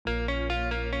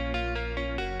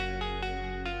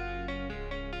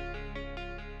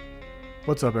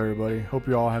What's up, everybody? Hope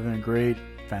you're all having a great,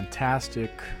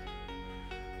 fantastic,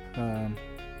 um,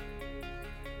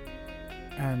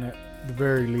 and at the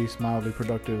very least, mildly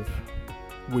productive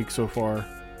week so far.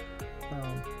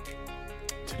 Um,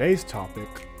 Today's topic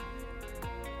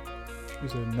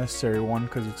is a necessary one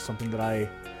because it's something that I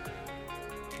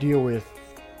deal with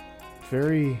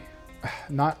very,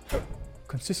 not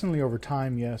consistently over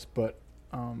time, yes, but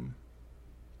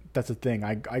that's the thing.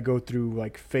 I go through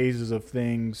like phases of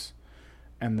things,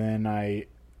 and then I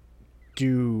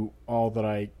do all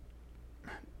I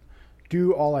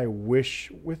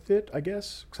wish with it, I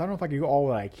guess. Because I don't know if I can do all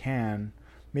that I can.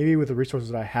 Maybe with the resources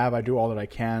that I have, I do all that I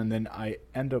can, and then I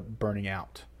end up burning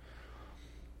out.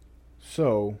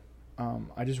 So,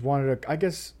 I just wanted to, I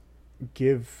guess,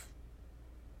 give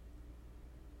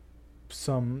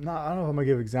some. Not, I don't know if I'm gonna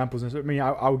give examples. I mean,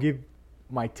 I'll give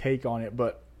my take on it,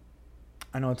 but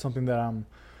I know it's something that I'm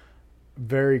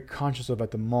very conscious of at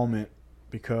the moment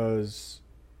because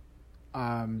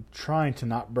I'm trying to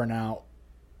not burn out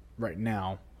right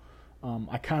now.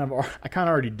 I kind of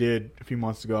already did a few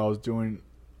months ago. I was doing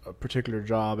a particular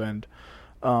job, and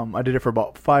I did it for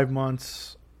about 5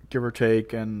 months, give or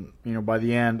take. And by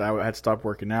the end, I had stopped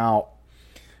working out.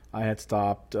 I had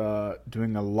stopped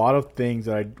doing a lot of things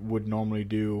that I would normally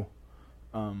do,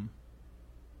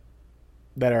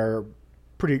 that are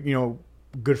pretty,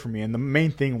 good for me. And the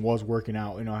main thing was working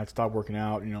out. I had stopped working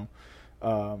out.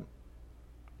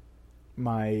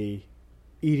 My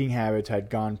eating habits had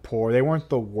gone poor. They weren't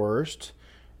the worst.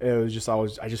 It was just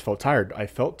I just felt tired. I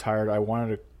felt tired. I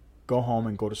wanted to go home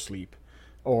and go to sleep,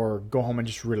 or go home and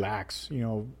just relax.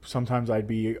 Sometimes I'd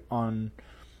be on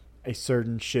a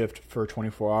certain shift for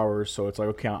 24 hours, so it's like,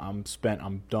 okay, I'm spent.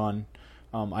 I'm done.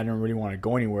 I didn't really want to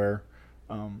go anywhere.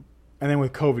 And then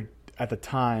with COVID at the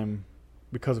time,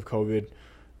 because of COVID,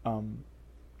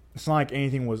 it's not like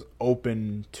anything was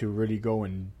open to really go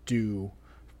and do,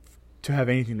 to have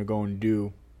anything to go and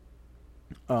do.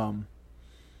 So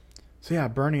yeah,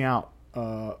 burning out.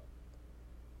 I'm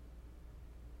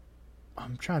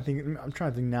trying to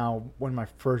think now when my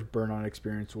first burnout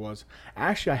experience was.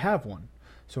 Actually, I have one.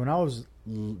 So when I was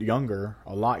younger,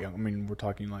 a lot younger, I mean, we're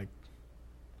talking like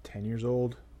 10 years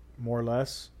old, more or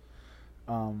less.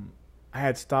 I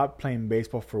had stopped playing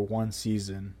baseball for one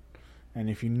season. And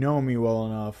if you know me well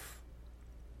enough,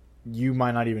 you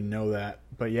might not even know that.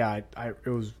 But yeah, I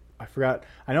forgot.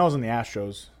 I know I was in the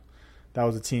Astros. That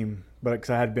was a team, but because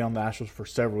I had been on the Astros for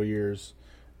several years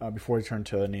before they turned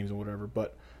to other names and whatever.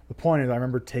 But the point is, I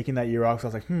remember taking that year off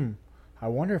because I was like, I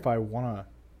wonder if I want to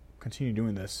continue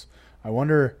doing this. I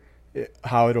wonder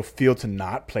how it'll feel to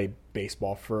not play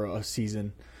baseball for a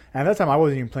season. And at that time, I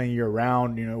wasn't even playing year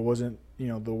round. It wasn't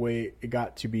the way it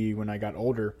got to be when I got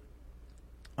older.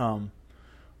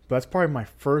 But that's probably my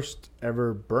first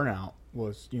ever burnout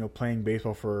was playing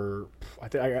baseball for.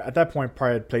 At that point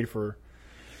probably had played for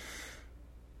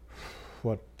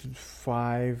what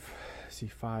 5,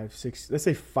 6. Let's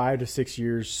say 5 to 6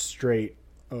 years straight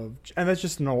of, and that's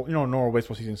just normal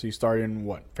baseball season. So you start in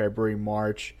February,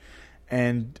 March,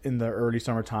 and in the early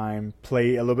summertime,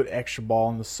 play a little bit extra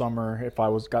ball in the summer if I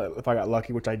got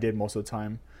lucky, which I did most of the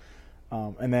time.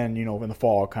 And then in the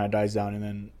fall it kind of dies down, and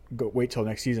then wait till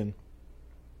next season.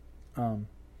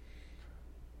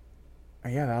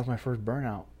 Yeah, that was my first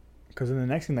burnout. Because then the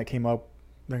next thing that came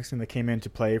into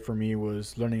play for me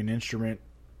was learning an instrument,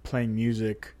 playing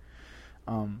music.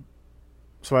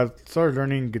 So I started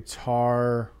learning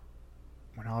guitar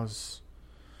when I was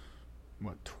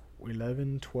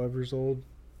 11, 12 years old.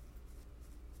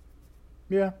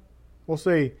 Yeah, we'll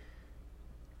say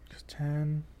just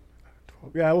 10,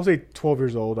 12. Yeah, we'll say 12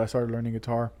 years old. I started learning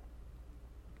guitar,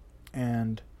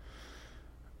 and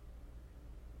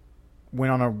went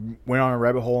on a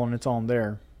rabbit hole on its own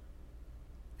there.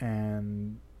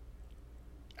 And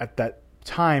at that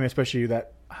time, especially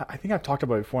that, I think I've talked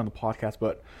about it before on the podcast,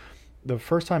 but the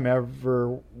first time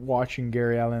ever watching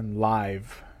Gary Allan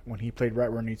live when he played Right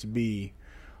Where It Needs to Be,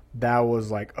 that was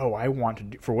like, oh, I want to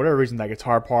do, for whatever reason, that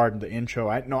guitar part and the intro.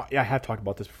 I have talked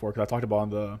about this before because I talked about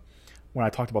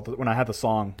when I had the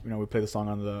song. We played the song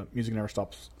on the Music Never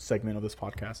Stops segment of this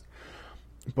podcast.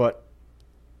 But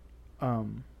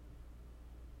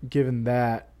given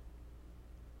that,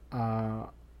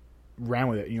 ran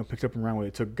with it, picked up and ran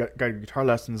with it. Got guitar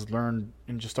lessons, learned,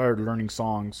 and just started learning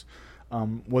songs. I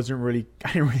didn't really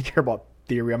care about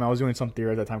theory. I mean, I was doing some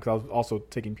theory at that time because I was also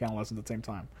taking piano lessons at the same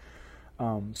time.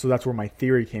 So that's where my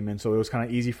theory came in. So it was kind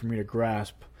of easy for me to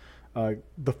grasp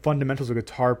the fundamentals of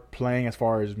guitar playing as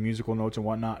far as musical notes and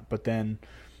whatnot. But then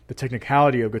the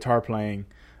technicality of guitar playing,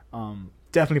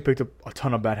 definitely picked up a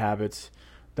ton of bad habits.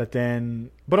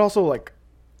 But also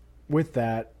with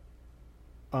that,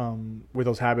 with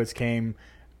those habits came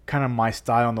kind of my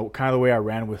style and the kind of the way I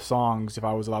ran with songs if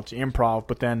I was allowed to improv.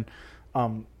 But then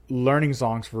learning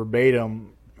songs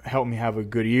verbatim helped me have a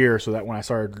good ear, so that when I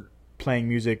started playing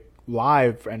music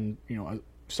live and I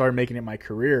started making it my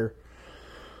career,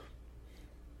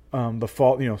 the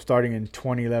fall, starting in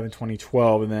 2011,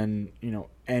 2012, and then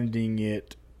ending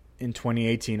it in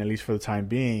 2018, at least for the time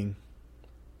being.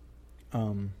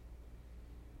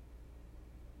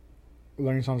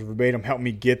 Learning songs verbatim helped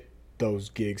me get those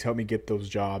gigs, helped me get those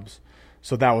jobs.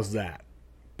 So that was that.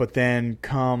 But then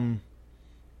come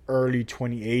early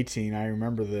 2018, I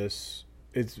remember this.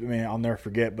 I'll never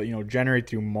forget, but January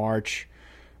through March,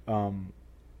 I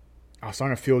was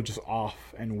starting to feel just off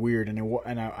and weird, and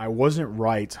I wasn't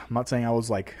right. I'm not saying I was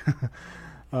like,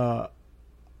 I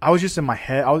was just in my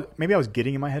head. Maybe I was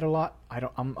getting in my head a lot.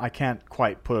 I can't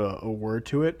quite put a word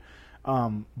to it,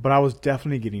 but I was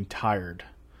definitely getting tired.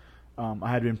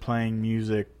 I had been playing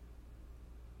music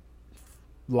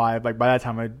live. Like by that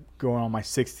time, I'd going on my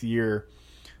 6th year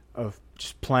of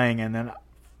just playing, and then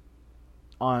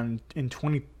in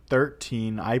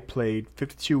 2013, I played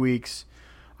 52 weeks.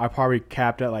 I probably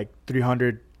capped at like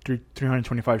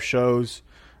 325 shows.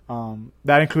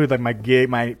 That included like my gig,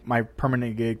 my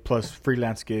permanent gig plus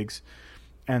freelance gigs,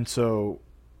 and so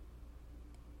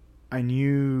I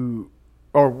knew,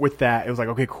 or with that, it was like,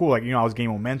 okay, cool. Like I was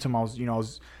gaining momentum. I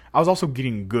was also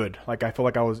getting good. Like I felt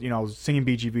like I was singing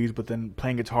BGVs, but then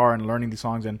playing guitar and learning these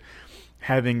songs and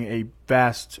having a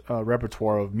vast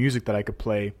repertoire of music that I could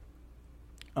play.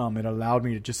 It allowed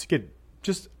me to just get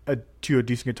to a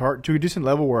decent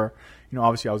level where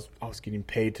obviously I was getting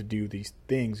paid to do these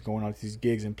things, going on to these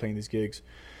gigs and playing these gigs.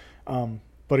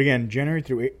 But again, January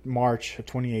through March of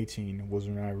 2018 was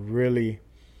when I really,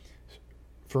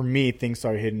 for me, things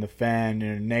started hitting the fan in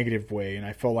a negative way, and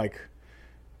I felt like,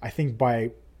 I think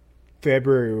by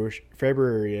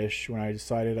February-ish, when I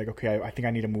decided like, okay, I think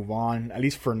I need to move on, at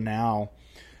least for now,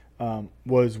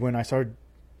 was when I started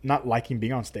not liking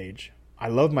being on stage. I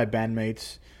love my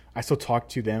bandmates. I still talk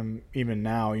to them even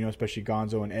now, especially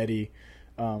Gonzo and Eddie.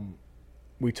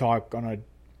 We talk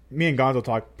me and Gonzo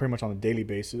talk pretty much on a daily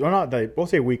basis, or not daily, we'll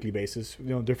say weekly basis.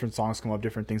 Different songs come up,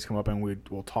 different things come up, and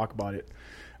we'll talk about it.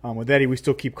 With Eddie, we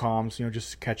still keep comms,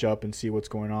 just to catch up and see what's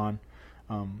going on.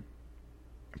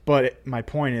 But my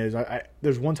point is,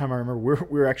 there's one time I remember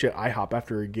we were actually at IHOP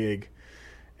after a gig,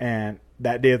 and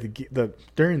that day of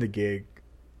during the gig,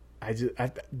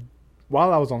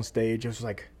 while I was on stage, it was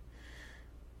like,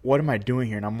 what am I doing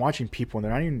here? And I'm watching people, and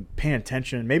they're not even paying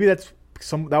attention. Maybe that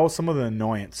was some of the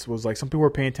annoyance. Was like some people were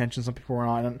paying attention, some people were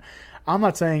not. And I'm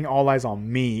not saying all eyes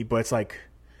on me, but it's like,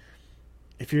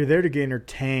 if you're there to get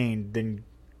entertained, then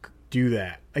do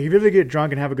that. Like if you're there to get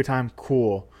drunk and have a good time,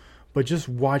 cool. But just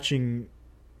watching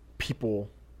people,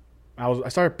 I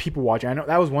started people watching. I know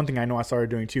that was one thing I know I started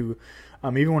doing too.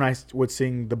 Even when I would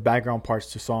sing the background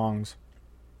parts to songs,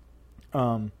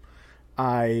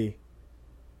 I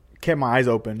kept my eyes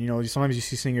open. Sometimes you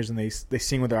see singers and they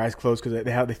sing with their eyes closed because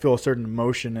they feel a certain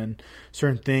emotion and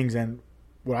certain things. And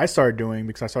what I started doing,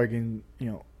 because I started getting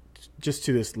just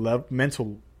to this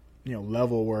mental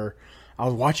level where I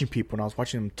was watching people and I was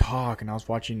watching them talk and I was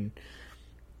watching.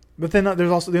 But then there's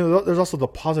also the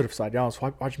positive side. I was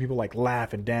watching people like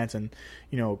laugh and dance, and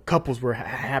couples were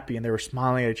happy and they were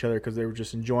smiling at each other because they were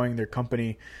just enjoying their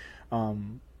company.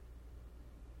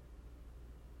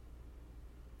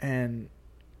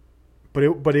 But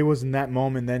it was in that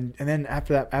moment. And then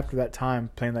after that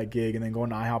time playing that gig and then going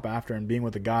to IHOP after and being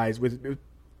with the guys, it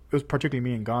was particularly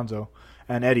me and Gonzo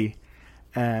and Eddie,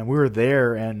 and we were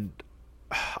there, and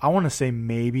I want to say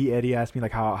maybe Eddie asked me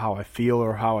like how I feel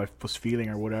or how I was feeling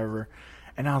or whatever,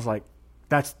 and I was like,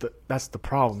 that's the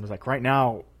problem. It's like right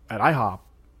now at IHOP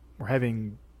we're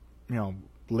having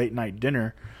late night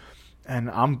dinner, and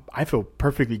I feel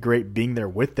perfectly great being there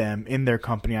with them in their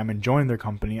company. I'm enjoying their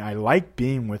company. I like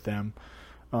being with them,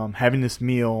 having this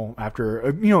meal after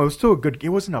it was still it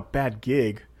wasn't a bad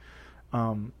gig,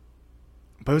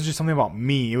 but it was just something about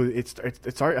me. It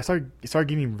started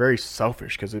getting very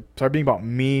selfish because it started being about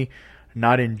me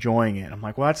not enjoying it. I'm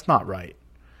like, well, that's not right.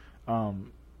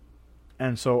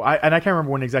 And so I can't remember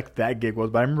when exactly that gig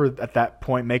was, but I remember at that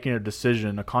point making a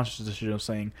conscious decision of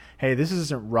saying, hey, this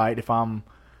isn't right if I'm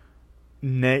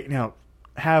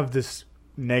have this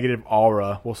negative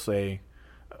aura, we'll say,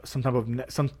 some type of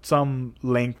some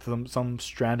length, some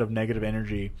strand of negative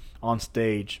energy on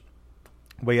stage.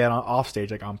 But yet off stage,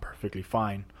 like I'm perfectly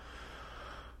fine.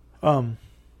 So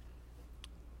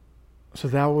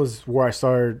that was where I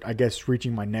started, I guess,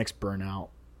 reaching my next burnout.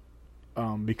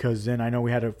 Because then I know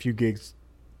we had a few gigs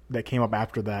that came up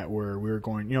after that where we were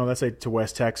going, let's say to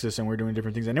West Texas, and we are doing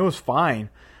different things, and it was fine,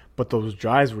 but those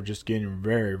drives were just getting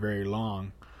very, very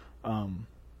long. And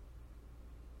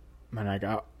I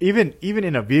got even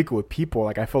in a vehicle with people,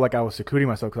 like I felt like I was secluding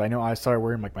myself because I know I started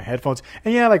wearing like my headphones,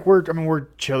 and yeah, like we're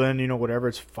chilling, whatever,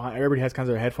 it's fine. Everybody has kinds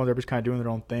of headphones, everybody's kind of doing their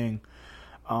own thing.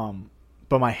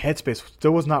 But my headspace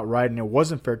still was not right, and it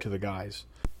wasn't fair to the guys.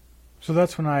 So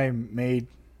that's when I made,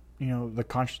 the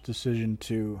conscious decision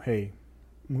to, hey,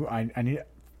 I need,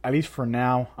 at least for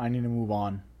now, I need to move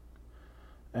on.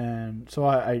 And so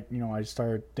I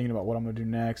started thinking about what I'm gonna do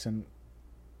next and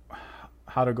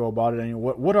how to go about it. And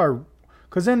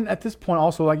because then at this point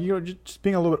also, like, just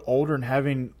being a little bit older and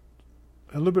having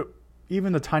a little bit,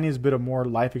 even the tiniest bit of more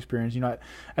life experience.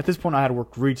 At this point I had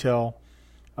worked retail.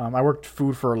 I worked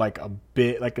food for like a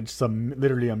bit, like just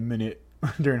literally a minute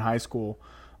during high school.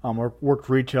 I worked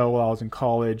retail while I was in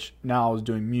college. Now I was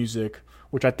doing music,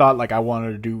 which I thought like I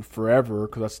wanted to do forever,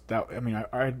 because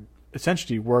I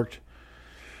essentially worked,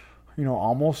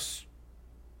 almost,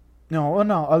 no,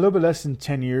 a little bit less than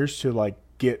 10 years to like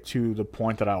get to the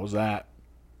point that I was at.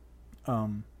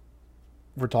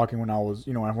 We're talking when I was,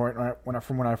 when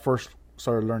I first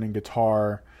started learning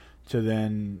guitar to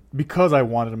then, because I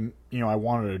wanted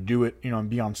to do it, and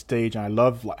be on stage, and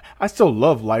I still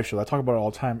love live shows. I talk about it all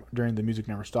the time during the Music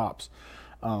Never Stops.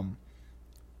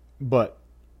 But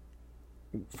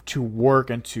to work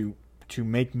and to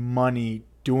make money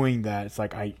doing that, it's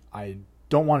like I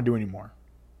don't want to do anymore.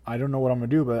 I don't know what I'm gonna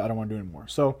do, but I don't want to do anymore.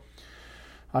 So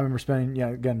I remember spending,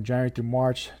 again, January through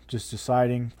March, just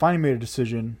deciding. Finally made a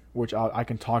decision, which I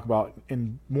can talk about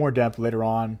in more depth later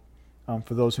on.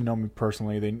 For those who know me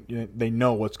personally, they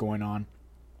know what's going on.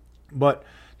 But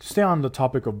to stay on the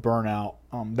topic of burnout,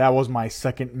 that was my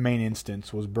second main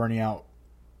instance, was burning out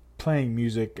playing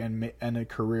music and a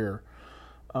career.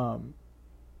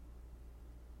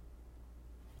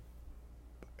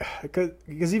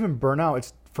 Because even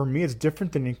burnout, for me, it's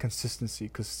different than inconsistency.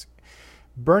 Because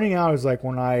burning out is like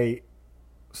when I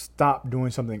stop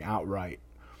doing something outright.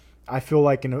 I feel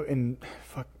like in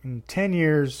 10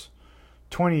 years,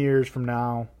 20 years from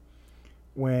now,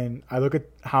 when I look at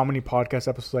how many podcast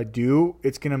episodes I do,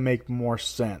 it's going to make more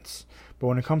sense. But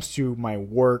when it comes to my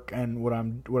work and what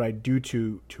I do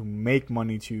to make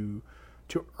money, to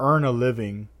earn a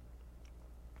living,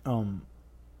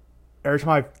 every time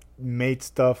I've made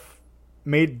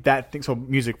that thing, so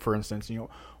music, for instance,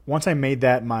 once I made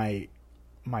that my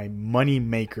money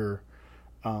maker,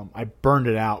 I burned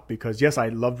it out, because yes, I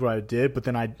loved what I did, but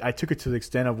then I took it to the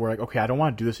extent of where, like, okay, I don't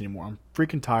want to do this anymore. I'm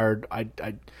freaking tired.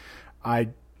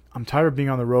 I'm tired of being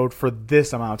on the road for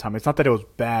this amount of time. It's not that it was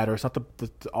bad, or it's not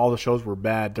that all the shows were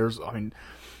bad. There's I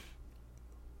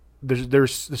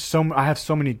have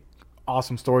so many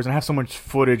awesome stories, and I have so much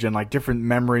footage and like different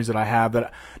memories that I have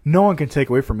that no one can take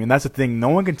away from me. And that's the thing, no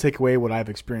one can take away what I've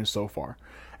experienced so far.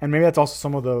 And maybe that's also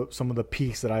some of the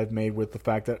peace that I've made with the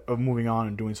fact of moving on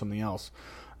and doing something else.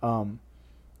 But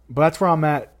that's where I'm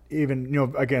at, even,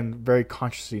 again, very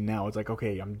consciously now. It's like,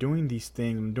 okay, I'm doing these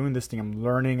things, I'm doing this thing, I'm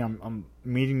learning, I'm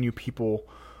meeting new people,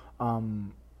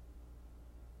 going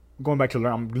back to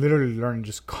learn. I'm literally learning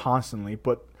just constantly.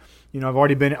 But I've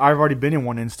already been in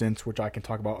one instance, which I can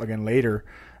talk about again later,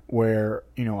 where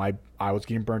I was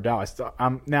getting burned out.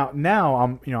 I'm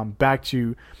back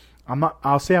to,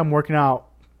 I'll say I'm working out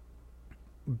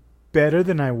better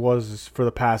than I was for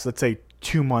the past, let's say,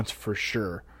 2 months for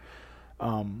sure.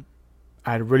 I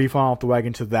had really fallen off the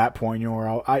wagon to that point, where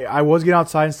I was getting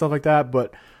outside and stuff like that,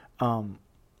 but a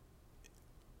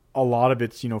lot of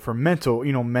it's, for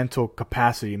mental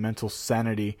capacity, mental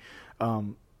sanity,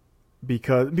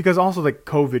 because also like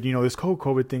COVID, this whole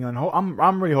COVID thing, and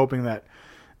I'm really hoping that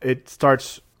it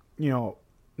starts, not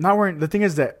worrying. The thing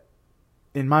is that,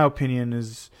 in my opinion,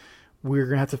 is we're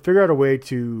gonna have to figure out a way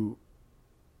to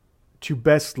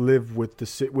best live with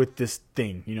this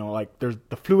thing. Like, there's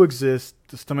the flu exists,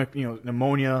 the stomach,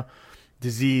 pneumonia,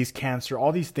 disease, cancer,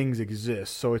 all these things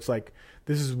exist. So it's like,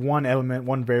 this is one element,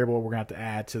 one variable we're gonna have to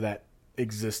add to that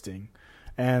existing.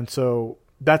 And so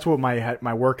that's what my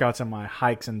workouts and my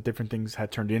hikes and different things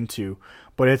had turned into.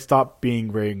 But it stopped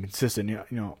being very inconsistent,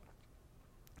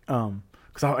 because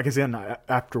like I said,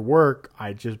 after work,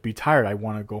 I just be tired. I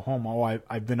want to go home. Oh,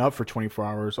 I've been up for 24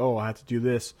 hours. Oh, I have to do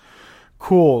this.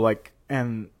 Cool, like,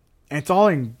 and it's all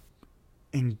in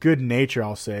good nature,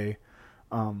 I'll say.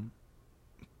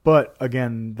 But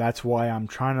again, that's why I'm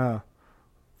trying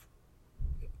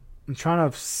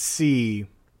to see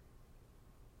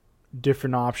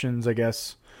different options, I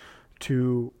guess,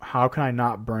 to how can I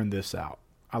not burn this out.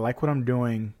 I like what I'm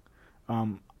doing.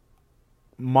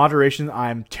 moderation.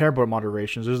 I'm terrible at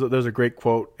moderations. There's a great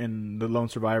quote in The Lone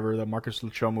Survivor, the Marcus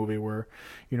Luttrell movie, where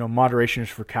moderation is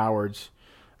for cowards.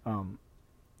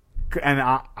 And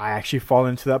I actually fall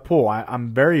into that pool.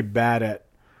 I'm very bad at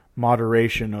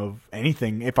moderation of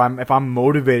anything. If I'm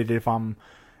motivated, if I'm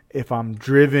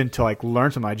driven to like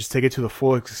learn something, I just take it to the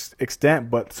full extent.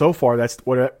 But so far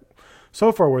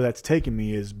where that's taken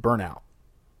me is burnout.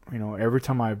 Every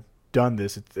time I've done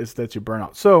this, it's that you burn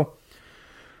out. So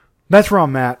that's where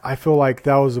I'm at. I feel like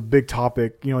that was a big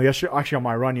topic. Yesterday, actually on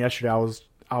my run yesterday,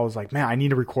 I was like, man, I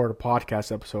need to record a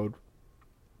podcast episode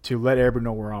to let everybody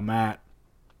know where I'm at.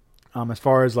 As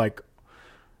far as like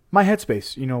my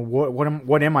headspace,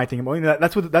 what am I thinking about?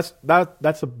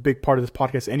 That's a big part of this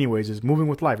podcast anyways, is moving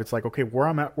with life. It's like, okay, where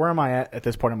am I at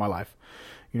this point in my life?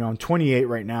 I'm 28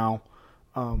 right now,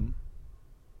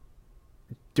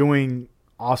 doing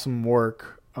awesome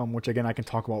work, which again, I can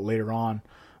talk about later on.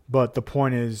 But the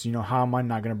point is, how am I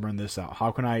not going to burn this out?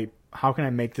 How can I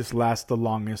make this last the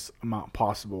longest amount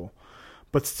possible,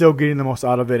 but still getting the most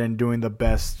out of it and doing the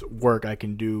best work I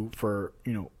can do for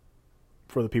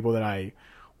the people that I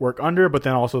work under, but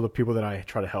then also the people that I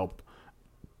try to help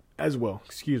as well.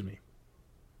 Excuse me.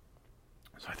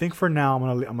 So I think for now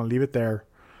I'm gonna leave it there.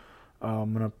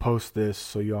 I'm gonna post this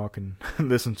so y'all can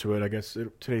listen to it. I guess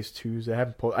today's Tuesday. I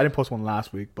didn't post one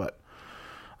last week, but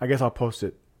I guess I'll post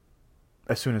it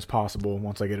as soon as possible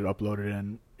once I get it uploaded,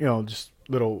 and just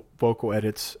little vocal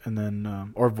edits and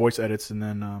then or voice edits, and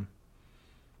then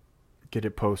get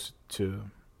it posted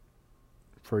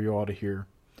for you all to hear.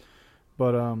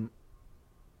 But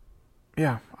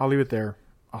yeah, I'll leave it there.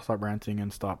 I'll stop ranting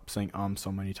and stop saying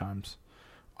so many times.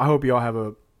 I hope you all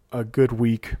have a good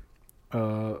week.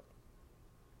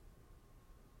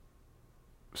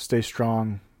 Stay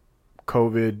strong.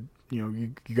 COVID,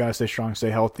 you gotta stay strong, stay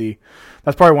healthy.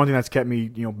 That's probably one thing that's kept me,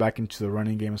 back into the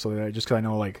running game and stuff like that. Just because I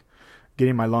know, like,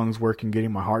 getting my lungs working,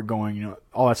 getting my heart going,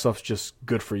 all that stuff's just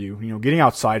good for you. Getting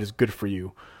outside is good for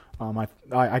you.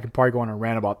 I could probably go on a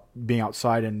rant about being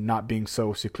outside and not being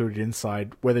so secluded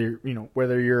inside, whether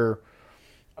you're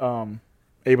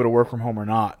able to work from home or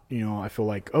not. I feel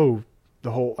like,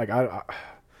 the whole, like,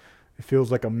 it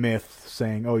feels like a myth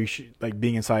saying, you should, like,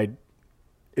 being inside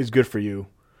is good for you,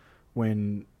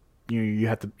 when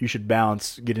you should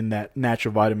balance getting that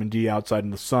natural vitamin D outside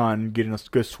in the sun, getting a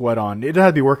good sweat on. It doesn't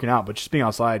have to be working out, but just being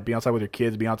outside with your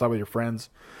kids, being outside with your friends.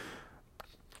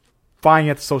 Fine,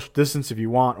 at the social distance if you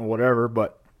want or whatever,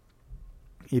 but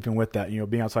even with that,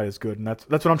 being outside is good, and that's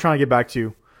what I'm trying to get back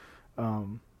to.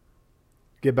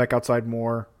 Get back outside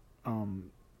more,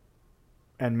 and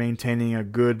maintaining a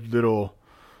good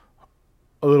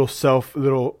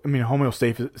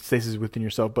homeostasis within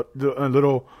yourself, but a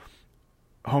little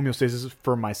homeostasis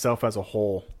for myself as a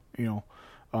whole.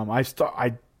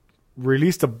 I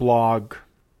released a blog,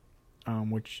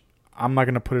 which I'm not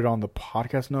going to put it on the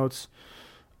podcast notes.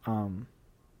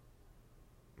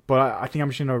 But I think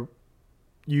I'm just going to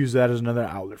use that as another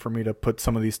outlet for me to put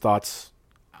some of these thoughts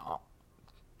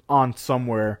on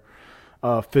somewhere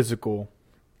physical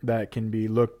that can be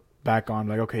looked back on,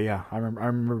 like, okay, yeah, I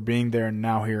remember being there, and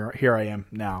now here I am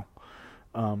now.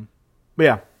 But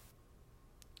yeah,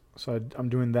 so I'm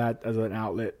doing that as an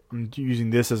outlet. I'm using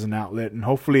this as an outlet, and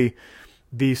hopefully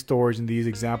these stories and these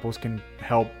examples can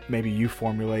help maybe you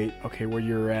formulate, okay, where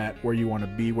you're at, where you want to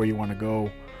be, where you want to go.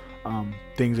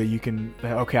 Things that you can,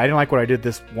 okay, I didn't like what I did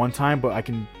this one time, but I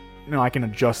can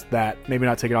adjust that. Maybe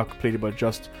not take it off completely, but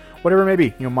adjust whatever it may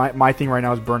be. My thing right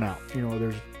now is burnout.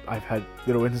 I've had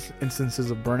little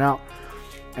instances of burnout,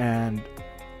 and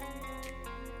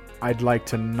I'd like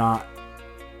to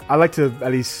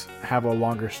at least have a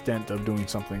longer stint of doing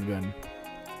something than,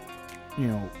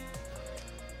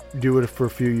 do it for a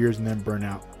few years and then burn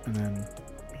out and then,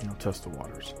 test the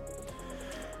waters.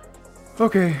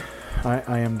 Okay,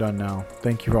 I am done now.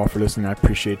 Thank you all for listening. I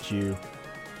appreciate you.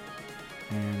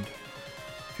 And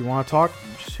if you want to talk,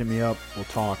 just hit me up. We'll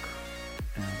talk.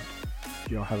 And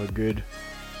y'all have a good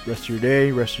rest of your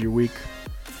day, rest of your week.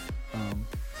 And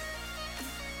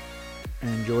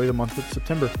enjoy the month of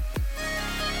September.